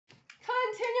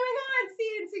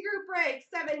Jersey group break,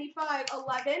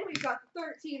 75-11. We've got the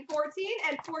 13-14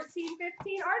 and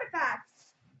 14-15 artifacts.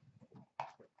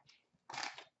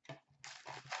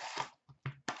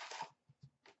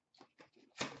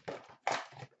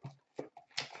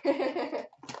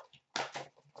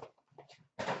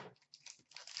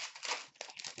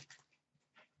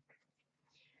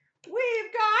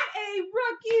 We've got a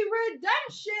rookie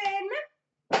redemption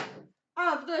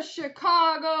of the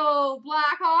Chicago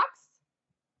Blackhawks.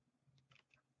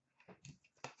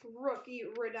 Rookie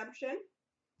redemption.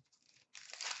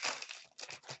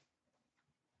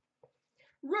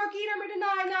 Rookie number to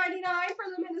 999 for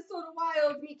the Minnesota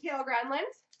Wild, Mikael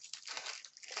Granlund.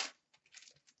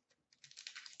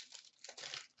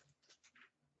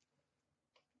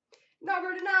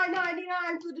 Number to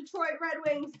 999 for the Detroit Red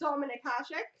Wings, Dominik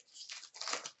Hasek.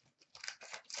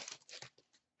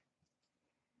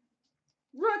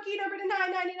 Rookie number to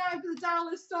 999 for the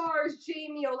Dallas Stars,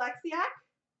 Jamie Oleksiak.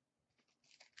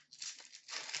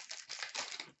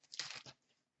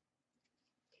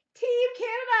 Team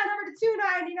Canada number to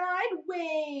 299,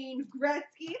 Wayne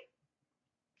Gretzky.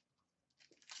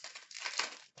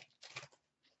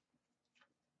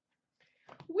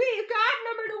 We've got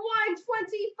number to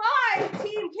 125,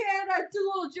 Team Canada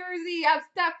dual jersey of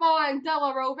Stefan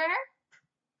Delarover.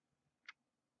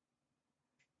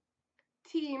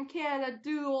 Team Canada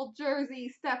dual jersey,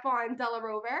 Stefan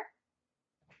Delarover.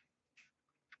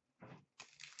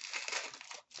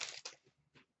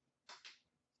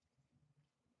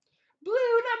 Blue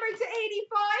number to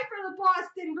 85 for the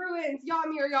Boston Bruins,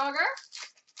 Jaromir Jagr.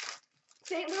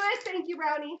 St. Louis, thank you,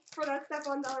 Brownie, for that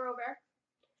Stefan Delarover.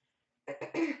 And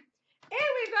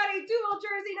we've got a dual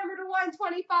jersey number to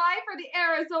 125 for the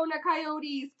Arizona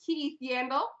Coyotes, Keith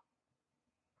Yandle.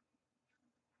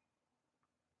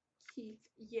 Keith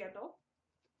Yandle.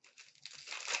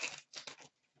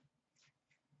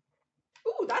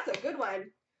 Ooh, that's a good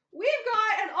one. We've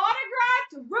got an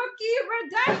autographed rookie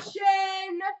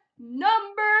redemption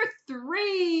number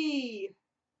 3.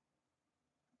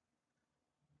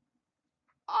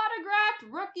 Autographed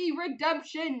rookie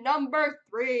redemption number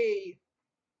 3.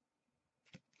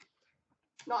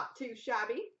 Not too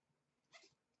shabby.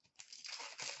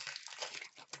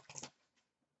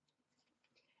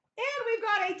 And we've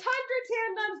got a Tundra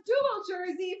Tandems dual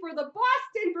jersey for the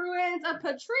Boston Bruins of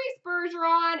Patrice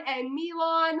Bergeron and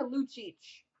Milan Lucic.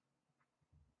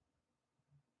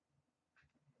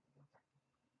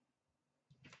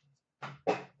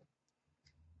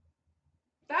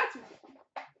 That's,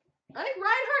 I think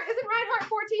Reinhardt, isn't Reinhardt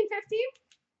 14-15?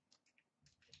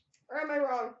 Or am I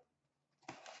wrong?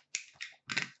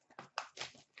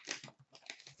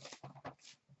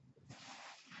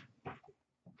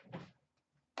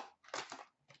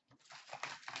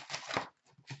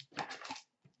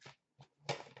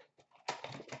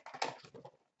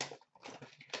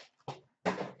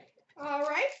 All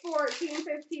right,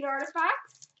 14-15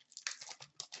 artifacts.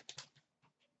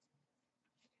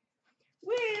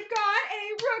 We've got a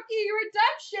rookie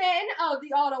redemption of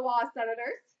the Ottawa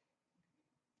Senators.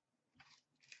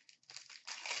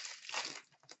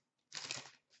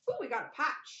 Ooh, we got a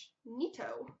patch.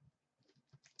 Neato.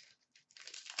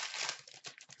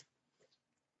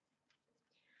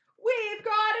 We've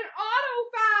got an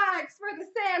Autofax for the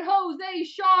San Jose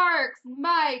Sharks,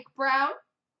 Mike Brown.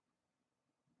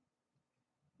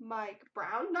 Mike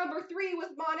Brown. Number 3 was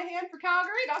Monahan for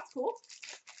Calgary. That's cool.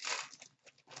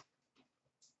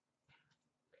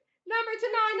 Number to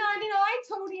 999,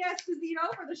 Tony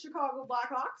Esposito for the Chicago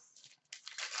Blackhawks.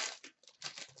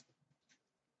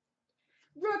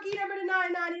 Rookie number to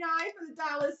 999 for the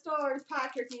Dallas Stars,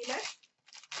 Patrick Nemeth.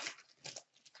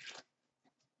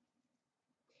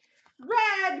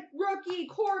 Red rookie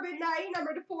Corbin Knight,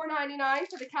 number to 499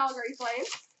 for the Calgary Flames.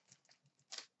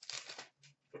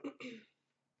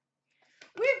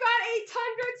 We've got a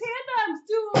Tundra Tandems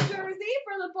dual jersey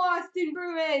for the Boston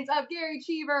Bruins of Gary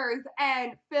Cheevers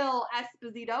and Phil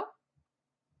Esposito.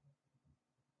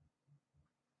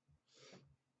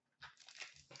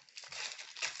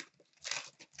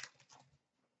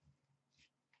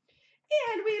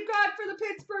 And we've got for the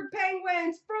Pittsburgh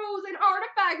Penguins, Frozen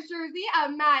Artifacts jersey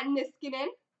of Matt Niskanen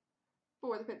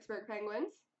for the Pittsburgh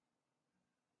Penguins.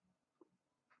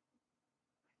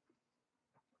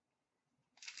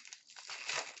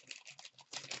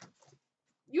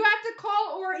 You have to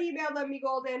call or email them, me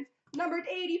golden. Numbered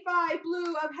 85,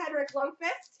 blue of Henrik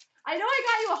Lundqvist. I know I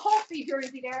got you a Holtby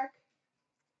jersey, Derek.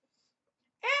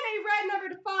 And a red number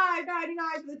to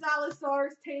 599 for the Dallas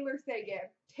Stars, Tyler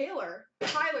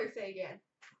Seguin.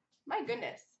 My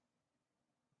goodness.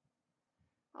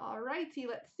 All righty,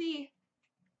 let's see.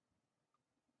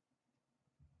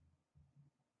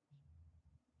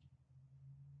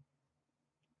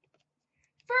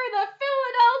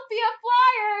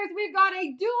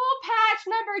 a dual patch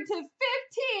number to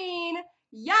 15,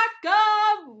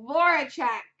 Jakub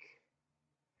Voracek.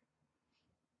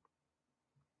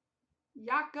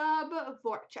 Jakub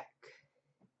Voracek.